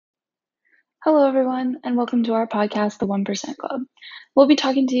Hello, everyone, and welcome to our podcast, The 1% Club. We'll be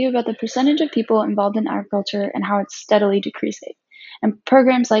talking to you about the percentage of people involved in agriculture and how it's steadily decreasing, and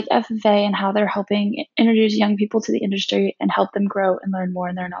programs like FFA and how they're helping introduce young people to the industry and help them grow and learn more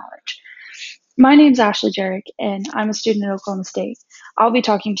in their knowledge. My name's Ashley Jarek, and I'm a student at Oklahoma State. I'll be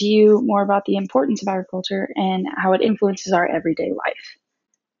talking to you more about the importance of agriculture and how it influences our everyday life.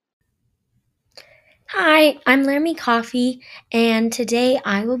 Hi, I'm Laramie Coffee, and today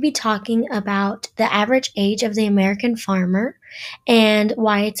I will be talking about the average age of the American farmer and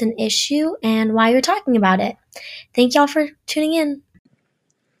why it's an issue and why we're talking about it. Thank y'all for tuning in.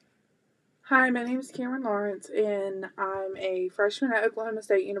 Hi, my name is Cameron Lawrence, and I'm a freshman at Oklahoma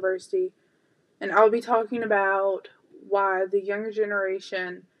State University, and I'll be talking about why the younger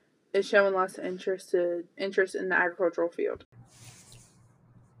generation is showing less interest in the agricultural field.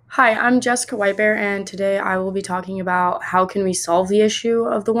 Hi, I'm Jessica Whitebear, and today I will be talking about how can we solve the issue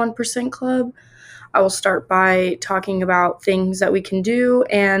of the 1% Club. I will start by talking about things that we can do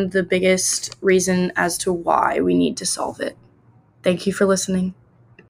and the biggest reason as to why we need to solve it. Thank you for listening.